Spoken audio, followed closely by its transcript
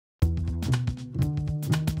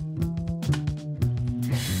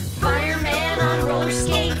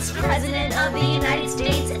the United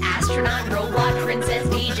States, astronaut, robot, princess,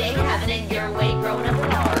 DJ, having it your way, growing up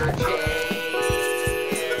with RJ.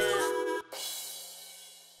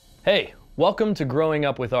 Hey, welcome to Growing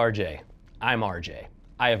Up with RJ. I'm RJ.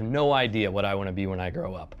 I have no idea what I want to be when I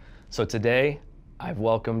grow up. So today, I've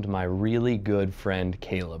welcomed my really good friend,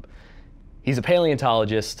 Caleb. He's a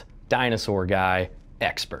paleontologist, dinosaur guy,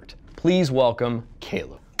 expert. Please welcome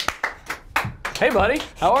Caleb. Hey buddy,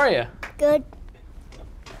 how are you? Good.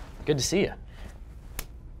 Good to see you.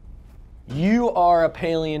 You are a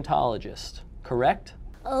paleontologist, correct?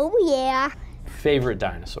 Oh yeah. Favorite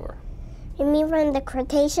dinosaur? You mean from the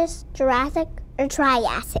Cretaceous, Jurassic, or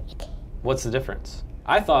Triassic? What's the difference?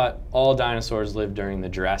 I thought all dinosaurs lived during the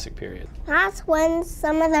Jurassic period. That's when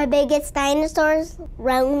some of the biggest dinosaurs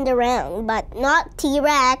roamed around, but not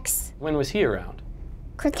T-Rex. When was he around?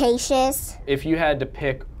 Cretaceous. If you had to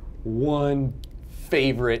pick one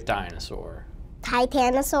favorite dinosaur.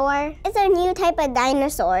 Titanosaur. It's a new type of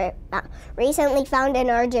dinosaur recently found in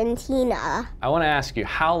Argentina. I want to ask you,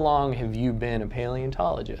 how long have you been a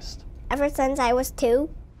paleontologist? Ever since I was 2.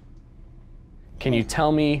 Can you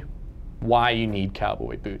tell me why you need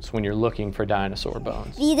cowboy boots when you're looking for dinosaur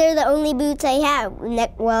bones? These are the only boots I have.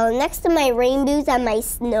 Next to my rain boots and my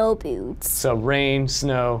snow boots. So rain,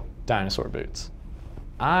 snow, dinosaur boots.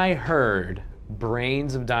 I heard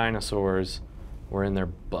brains of dinosaurs were in their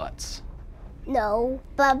butts. No,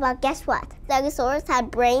 but guess what? Dinosaurs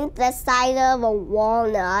had brains the size of a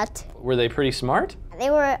walnut. Were they pretty smart?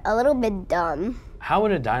 They were a little bit dumb. How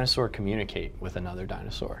would a dinosaur communicate with another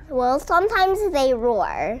dinosaur? Well, sometimes they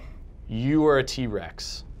roar. You are a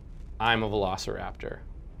T-Rex. I'm a Velociraptor.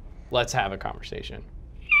 Let's have a conversation.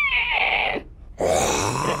 That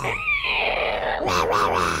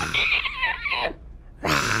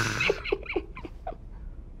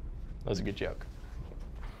was a good joke.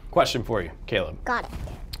 Question for you, Caleb. Got it.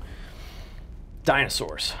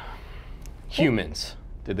 Dinosaurs, humans,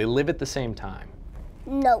 did they live at the same time?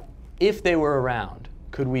 No. If they were around,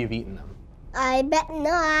 could we have eaten them? I bet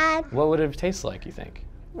not. What would it have tasted like, you think?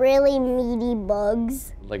 Really meaty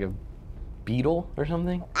bugs. Like a beetle or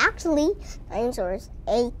something? Actually, dinosaurs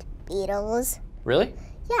ate beetles. Really?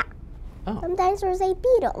 Yeah. Oh. Some dinosaurs ate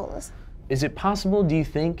beetles. Is it possible, do you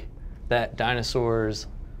think, that dinosaurs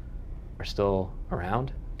are still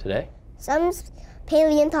around today? Some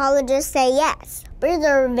paleontologists say yes. Birds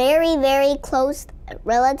are very, very close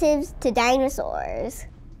relatives to dinosaurs.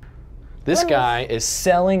 This guy is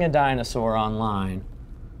selling a dinosaur online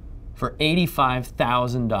for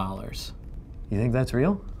 $85,000. You think that's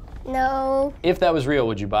real? No. If that was real,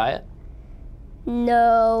 would you buy it?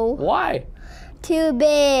 No. Why? Too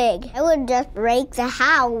big. I would just break the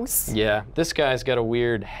house. Yeah, this guy's got a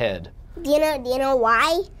weird head. Do you know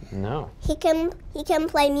why? No. He can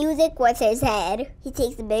play music with his head. He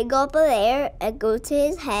takes a big gulp of air and goes to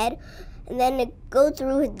his head, and then it goes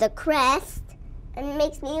through the crest and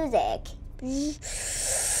makes music.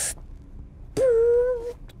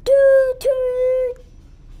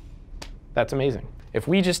 That's amazing. If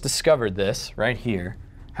we just discovered this right here,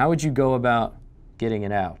 how would you go about getting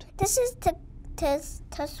it out? This is to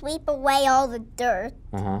sweep away all the dirt.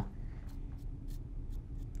 Uh-huh.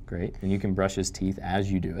 Great, and you can brush his teeth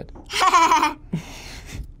as you do it.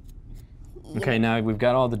 Okay, now we've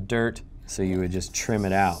got all the dirt, so you would just trim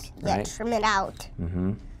it out, right? Yeah, trim it out.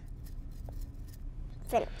 Mm-hmm.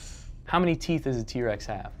 Finish. How many teeth does a T-Rex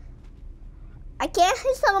have? I can't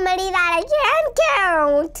have so many that I can't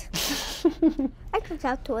count. I can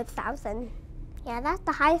count to 1,000. Yeah, that's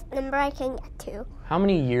the highest number I can get to. How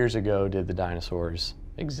many years ago did the dinosaurs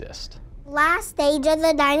exist? Last stage of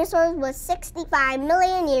the dinosaurs was 65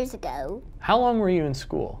 million years ago. How long were you in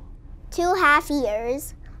school? 2.5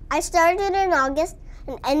 years. I started in August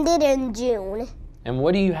and ended in June. And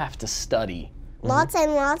what do you have to study? Lots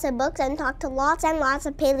and lots of books and talked to lots and lots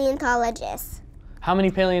of paleontologists. How many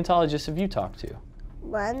paleontologists have you talked to?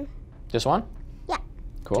 1. Just one? Yeah.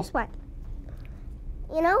 Cool. Just 1.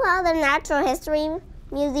 You know how the Natural History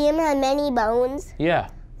Museum had many bones? Yeah.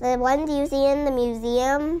 The ones you see in the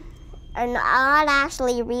museum are not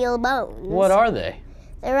actually real bones. What are they?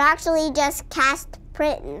 They're actually just cast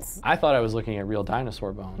prints. I thought I was looking at real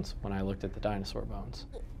dinosaur bones when I looked at the dinosaur bones.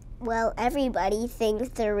 Well, everybody thinks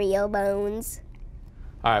they're real bones.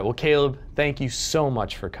 All right, well, Caleb, thank you so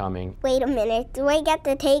much for coming. Wait a minute, do I get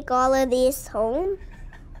to take all of these home?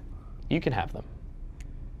 You can have them.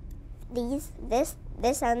 These, this,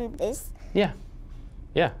 and this? Yeah.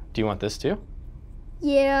 Yeah. Do you want this too?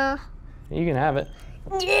 Yeah. You can have it.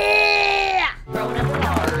 Yeah! Growing up with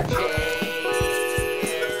RJ.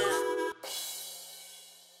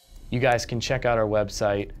 You guys can check out our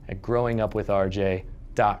website at growingupwithrj.com.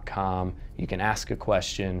 YouTube.com. You can ask a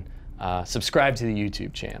question. Subscribe to the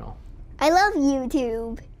YouTube channel. I love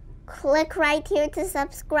YouTube. Click right here to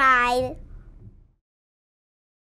subscribe.